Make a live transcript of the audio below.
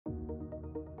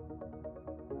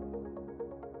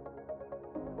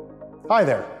Hi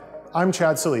there, I'm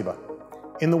Chad Saliba.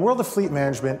 In the world of fleet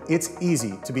management, it's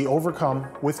easy to be overcome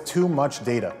with too much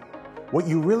data. What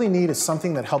you really need is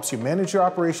something that helps you manage your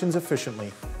operations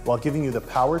efficiently while giving you the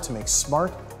power to make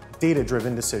smart,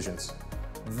 data-driven decisions.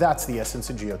 That's the essence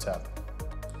of Geotab.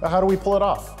 But how do we pull it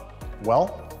off?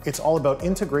 Well, it's all about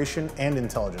integration and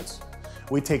intelligence.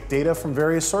 We take data from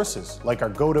various sources, like our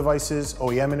Go devices,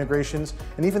 OEM integrations,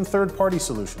 and even third-party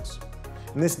solutions.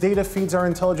 And this data feeds our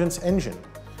intelligence engine,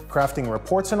 crafting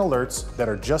reports and alerts that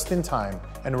are just in time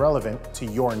and relevant to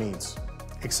your needs.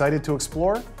 Excited to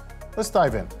explore? Let's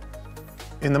dive in.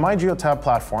 In the MyGeotab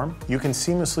platform, you can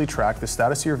seamlessly track the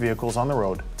status of your vehicles on the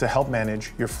road to help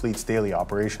manage your fleet's daily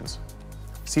operations.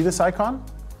 See this icon?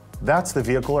 That's the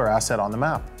vehicle or asset on the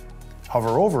map.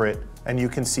 Hover over it, and you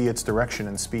can see its direction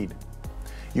and speed.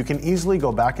 You can easily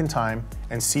go back in time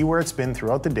and see where it's been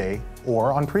throughout the day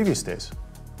or on previous days.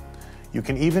 You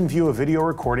can even view a video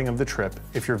recording of the trip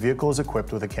if your vehicle is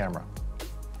equipped with a camera.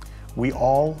 We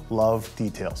all love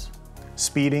details.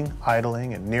 Speeding,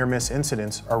 idling, and near-miss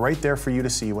incidents are right there for you to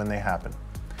see when they happen.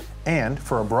 And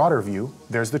for a broader view,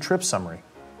 there's the trip summary.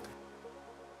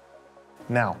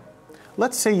 Now,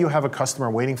 let's say you have a customer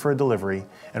waiting for a delivery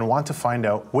and want to find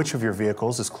out which of your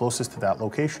vehicles is closest to that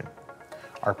location.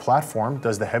 Our platform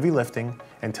does the heavy lifting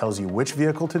and tells you which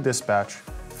vehicle to dispatch,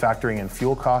 factoring in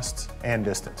fuel costs and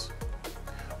distance.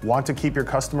 Want to keep your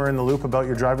customer in the loop about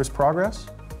your driver's progress?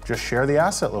 Just share the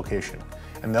asset location,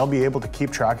 and they'll be able to keep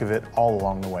track of it all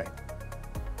along the way.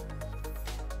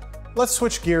 Let's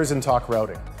switch gears and talk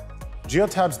routing.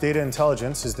 Geotab's data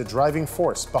intelligence is the driving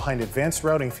force behind advanced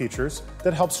routing features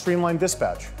that help streamline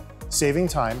dispatch, saving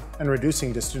time and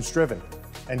reducing distance driven.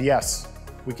 And yes,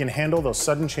 we can handle those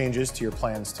sudden changes to your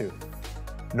plans too.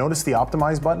 Notice the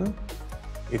Optimize button?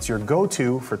 It's your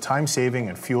go-to for time saving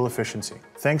and fuel efficiency,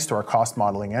 thanks to our cost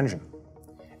modeling engine.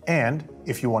 And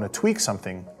if you want to tweak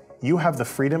something, you have the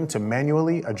freedom to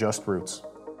manually adjust routes.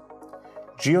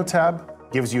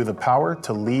 Geotab gives you the power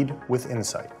to lead with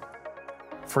insight.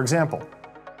 For example,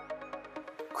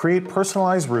 create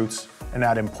personalized routes and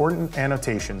add important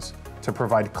annotations to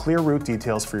provide clear route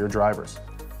details for your drivers.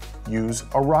 Use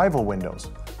arrival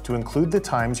windows to include the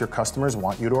times your customers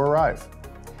want you to arrive.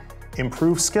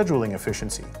 Improve scheduling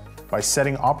efficiency by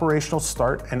setting operational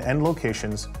start and end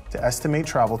locations to estimate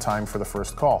travel time for the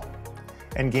first call.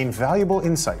 And gain valuable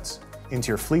insights into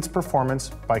your fleet's performance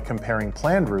by comparing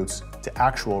planned routes to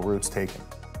actual routes taken.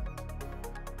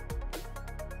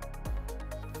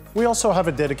 We also have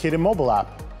a dedicated mobile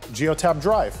app, Geotab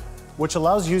Drive, which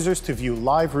allows users to view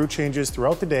live route changes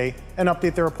throughout the day and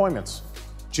update their appointments.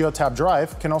 Geotab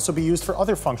Drive can also be used for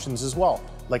other functions as well,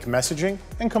 like messaging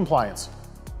and compliance.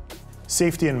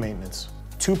 Safety and maintenance,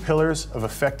 two pillars of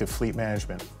effective fleet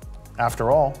management. After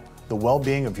all, the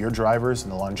well-being of your drivers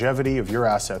and the longevity of your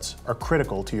assets are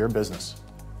critical to your business.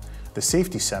 The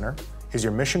Safety Center is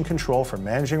your mission control for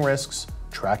managing risks,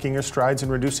 tracking your strides in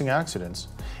reducing accidents,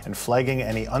 and flagging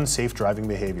any unsafe driving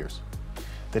behaviors.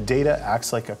 The data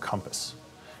acts like a compass,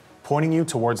 pointing you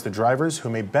towards the drivers who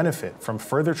may benefit from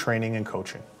further training and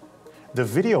coaching. The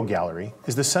Video Gallery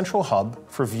is the central hub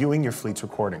for viewing your fleet's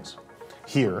recordings.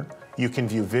 Here, you can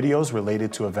view videos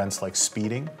related to events like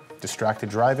speeding, distracted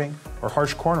driving, or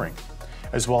harsh cornering,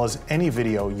 as well as any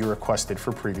video you requested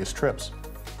for previous trips.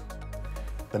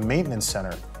 The Maintenance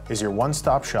Center is your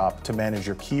one-stop shop to manage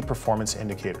your key performance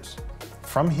indicators.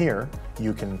 From here,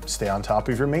 you can stay on top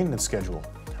of your maintenance schedule,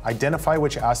 identify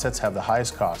which assets have the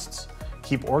highest costs,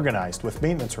 keep organized with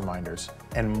maintenance reminders,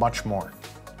 and much more.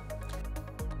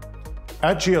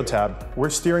 At Geotab, we're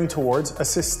steering towards a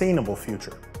sustainable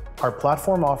future. Our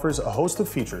platform offers a host of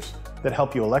features that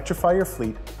help you electrify your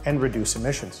fleet and reduce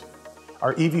emissions.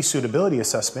 Our EV Suitability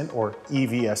Assessment, or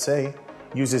EVSA,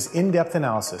 uses in-depth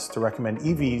analysis to recommend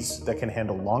EVs that can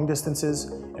handle long distances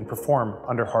and perform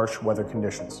under harsh weather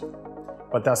conditions.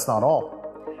 But that's not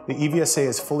all. The EVSA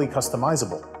is fully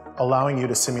customizable, allowing you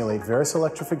to simulate various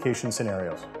electrification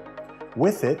scenarios.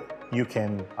 With it, you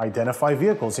can identify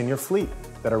vehicles in your fleet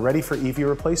that are ready for EV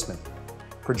replacement,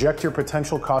 project your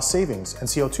potential cost savings and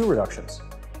CO2 reductions,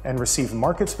 and receive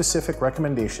market-specific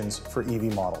recommendations for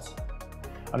EV models.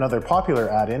 Another popular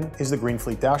add-in is the Green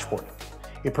Fleet Dashboard.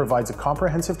 It provides a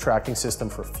comprehensive tracking system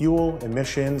for fuel,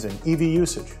 emissions, and EV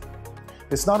usage.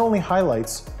 This not only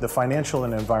highlights the financial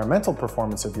and environmental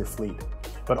performance of your fleet,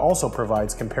 but also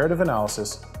provides comparative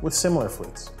analysis with similar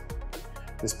fleets.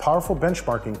 This powerful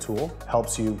benchmarking tool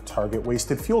helps you target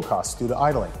wasted fuel costs due to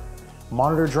idling,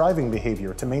 monitor driving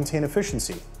behavior to maintain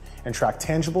efficiency, and track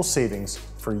tangible savings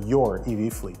for your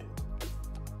EV fleet.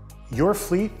 Your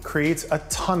fleet creates a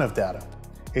ton of data.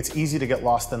 It's easy to get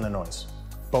lost in the noise.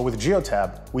 But with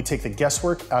Geotab, we take the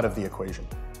guesswork out of the equation.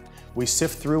 We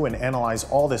sift through and analyze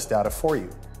all this data for you,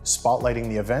 spotlighting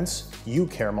the events you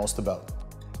care most about.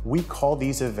 We call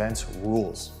these events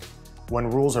rules. When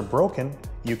rules are broken,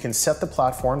 you can set the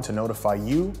platform to notify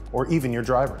you or even your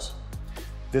drivers.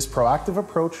 This proactive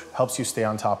approach helps you stay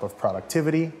on top of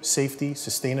productivity, safety,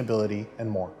 sustainability, and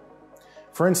more.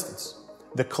 For instance,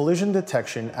 the Collision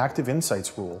Detection Active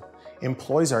Insights rule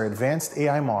employs our advanced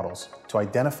AI models to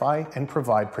identify and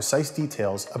provide precise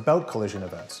details about collision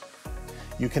events.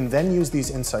 You can then use these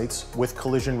insights with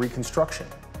collision reconstruction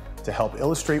to help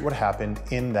illustrate what happened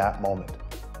in that moment.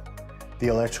 The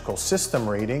Electrical System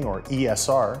Rating, or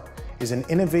ESR, is an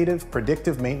innovative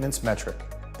predictive maintenance metric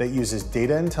that uses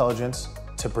data intelligence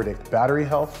to predict battery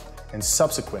health and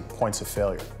subsequent points of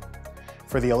failure.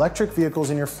 For the electric vehicles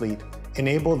in your fleet,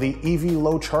 enable the EV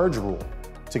Low Charge rule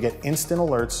to get instant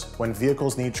alerts when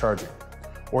vehicles need charging,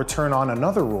 or turn on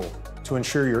another rule to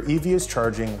ensure your EV is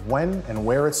charging when and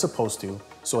where it's supposed to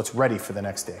so it's ready for the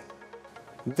next day.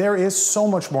 There is so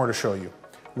much more to show you.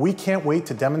 We can't wait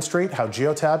to demonstrate how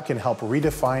Geotab can help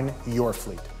redefine your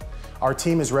fleet. Our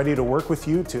team is ready to work with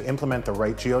you to implement the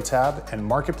right Geotab and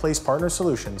marketplace partner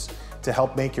solutions to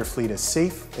help make your fleet as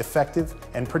safe, effective,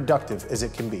 and productive as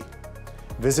it can be.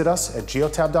 Visit us at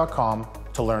geotab.com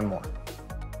to learn more.